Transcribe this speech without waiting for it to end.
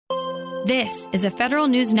This is a Federal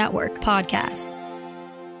News Network podcast.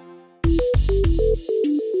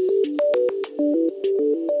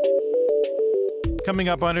 Coming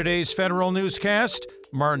up on today's Federal Newscast,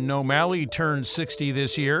 Martin O'Malley turned 60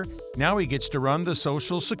 this year. Now he gets to run the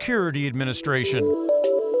Social Security Administration.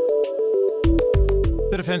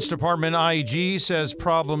 The Defense Department IG says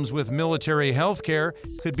problems with military health care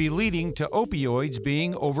could be leading to opioids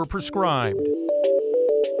being overprescribed.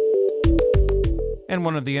 And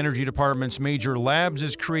one of the Energy Department's major labs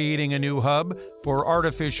is creating a new hub for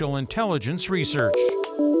artificial intelligence research.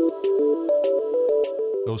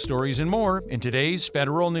 Those stories and more in today's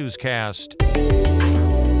Federal Newscast.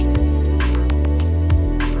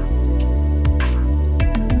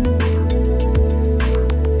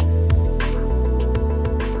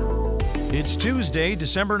 It's Tuesday,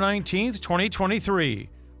 December 19th, 2023.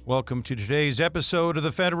 Welcome to today's episode of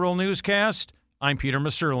the Federal Newscast. I'm Peter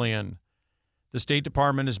Muserlian. The State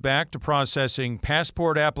Department is back to processing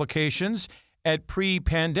passport applications at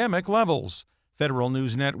pre-pandemic levels. Federal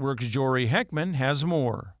News Network's Jory Heckman has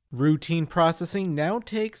more. Routine processing now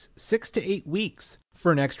takes 6 to 8 weeks.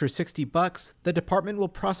 For an extra $60, the department will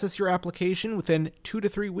process your application within 2 to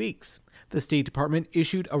 3 weeks. The State Department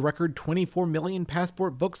issued a record 24 million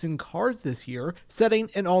passport books and cards this year, setting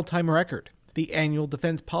an all-time record. The annual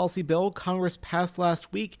defense policy bill Congress passed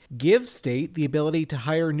last week gives state the ability to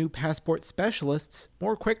hire new passport specialists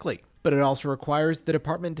more quickly. But it also requires the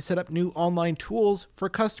department to set up new online tools for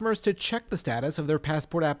customers to check the status of their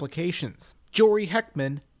passport applications. Jory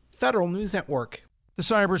Heckman, Federal News Network. The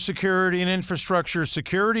Cybersecurity and Infrastructure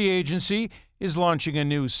Security Agency is launching a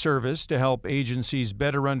new service to help agencies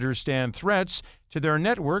better understand threats to their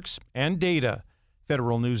networks and data.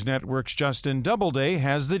 Federal News Network's Justin Doubleday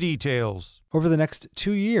has the details. Over the next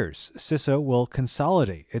 2 years, CISA will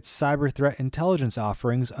consolidate its cyber threat intelligence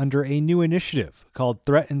offerings under a new initiative called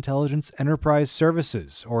Threat Intelligence Enterprise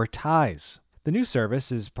Services, or TIES. The new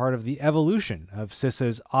service is part of the evolution of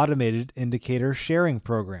CISA's Automated Indicator Sharing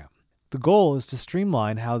Program. The goal is to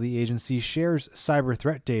streamline how the agency shares cyber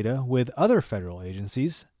threat data with other federal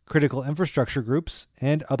agencies, critical infrastructure groups,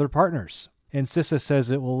 and other partners. And CISA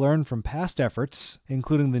says it will learn from past efforts,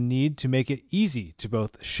 including the need to make it easy to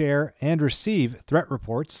both share and receive threat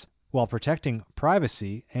reports while protecting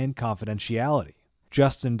privacy and confidentiality.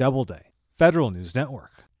 Justin Doubleday, Federal News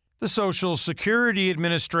Network. The Social Security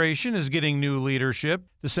Administration is getting new leadership.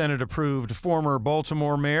 The Senate approved former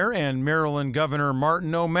Baltimore Mayor and Maryland Governor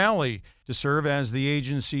Martin O'Malley to serve as the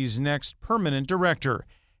agency's next permanent director.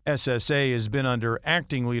 SSA has been under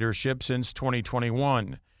acting leadership since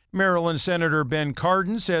 2021. Maryland Senator Ben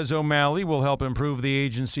Cardin says O'Malley will help improve the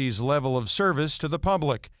agency's level of service to the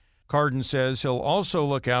public. Cardin says he'll also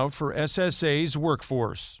look out for SSA's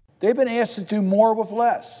workforce. They've been asked to do more with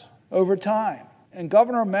less over time, and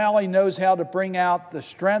Governor O'Malley knows how to bring out the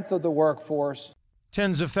strength of the workforce.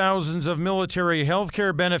 Tens of thousands of military health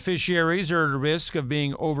care beneficiaries are at risk of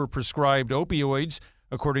being overprescribed opioids,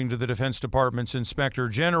 according to the Defense Department's Inspector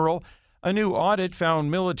General. A new audit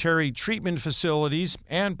found military treatment facilities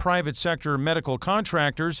and private sector medical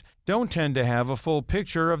contractors don't tend to have a full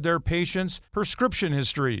picture of their patients' prescription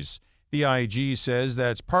histories. The IG says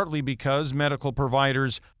that's partly because medical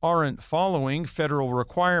providers aren't following federal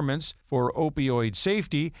requirements for opioid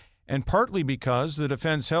safety, and partly because the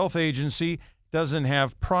Defense Health Agency doesn't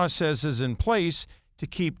have processes in place to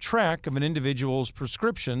keep track of an individual's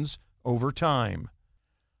prescriptions over time.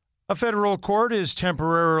 A federal court is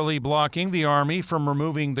temporarily blocking the Army from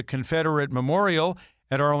removing the Confederate memorial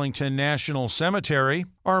at Arlington National Cemetery.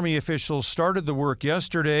 Army officials started the work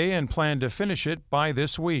yesterday and plan to finish it by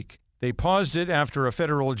this week. They paused it after a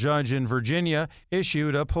federal judge in Virginia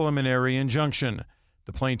issued a preliminary injunction.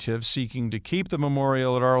 The plaintiffs seeking to keep the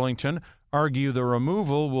memorial at Arlington argue the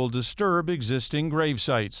removal will disturb existing grave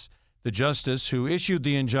sites. The justice who issued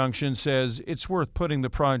the injunction says it's worth putting the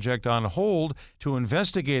project on hold to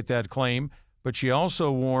investigate that claim, but she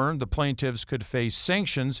also warned the plaintiffs could face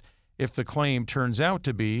sanctions if the claim turns out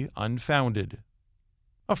to be unfounded.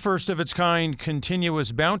 A first-of-its-kind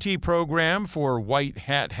continuous bounty program for white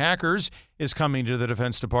hat hackers is coming to the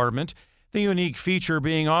Defense Department. The unique feature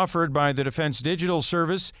being offered by the Defense Digital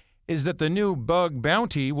Service is that the new bug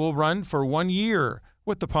bounty will run for 1 year,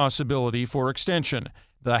 with the possibility for extension.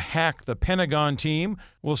 The Hack the Pentagon team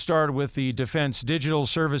will start with the Defense Digital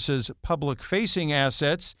Service's public-facing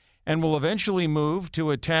assets and will eventually move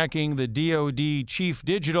to attacking the DoD Chief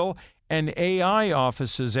Digital and AI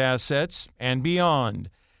Office's assets and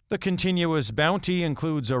beyond. The continuous bounty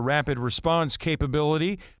includes a rapid response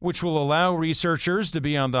capability, which will allow researchers to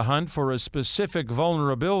be on the hunt for a specific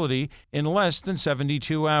vulnerability in less than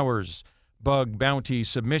 72 hours. Bug bounty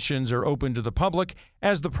submissions are open to the public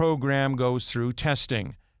as the program goes through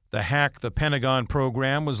testing. The Hack the Pentagon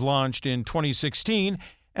program was launched in 2016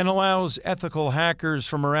 and allows ethical hackers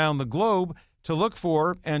from around the globe to look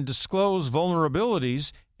for and disclose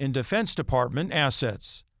vulnerabilities in Defense Department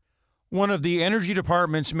assets. One of the Energy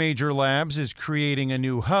Department's major labs is creating a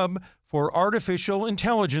new hub for artificial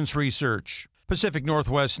intelligence research. Pacific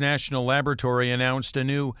Northwest National Laboratory announced a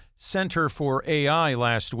new Center for AI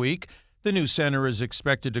last week. The new center is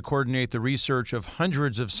expected to coordinate the research of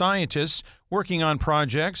hundreds of scientists working on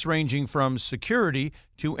projects ranging from security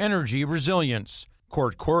to energy resilience.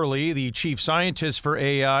 Court Corley, the chief scientist for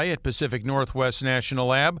AI at Pacific Northwest National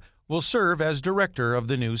Lab, will serve as director of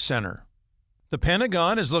the new center. The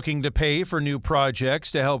Pentagon is looking to pay for new projects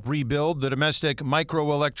to help rebuild the domestic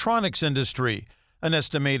microelectronics industry. An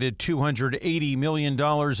estimated $280 million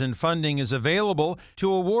in funding is available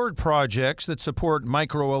to award projects that support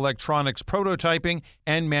microelectronics prototyping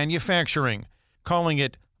and manufacturing. Calling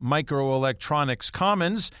it Microelectronics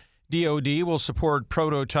Commons, DoD will support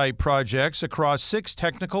prototype projects across 6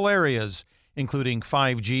 technical areas, including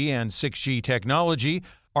 5G and 6G technology,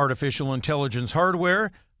 artificial intelligence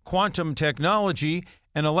hardware, quantum technology,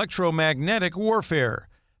 and electromagnetic warfare.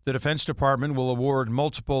 The Defense Department will award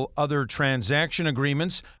multiple other transaction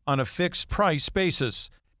agreements on a fixed price basis.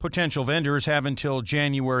 Potential vendors have until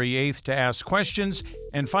January 8th to ask questions,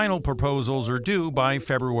 and final proposals are due by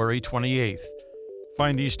February 28th.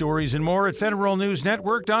 Find these stories and more at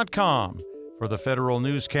federalnewsnetwork.com. For the Federal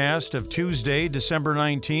Newscast of Tuesday, December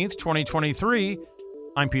 19th, 2023,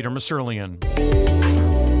 I'm Peter Muserlian.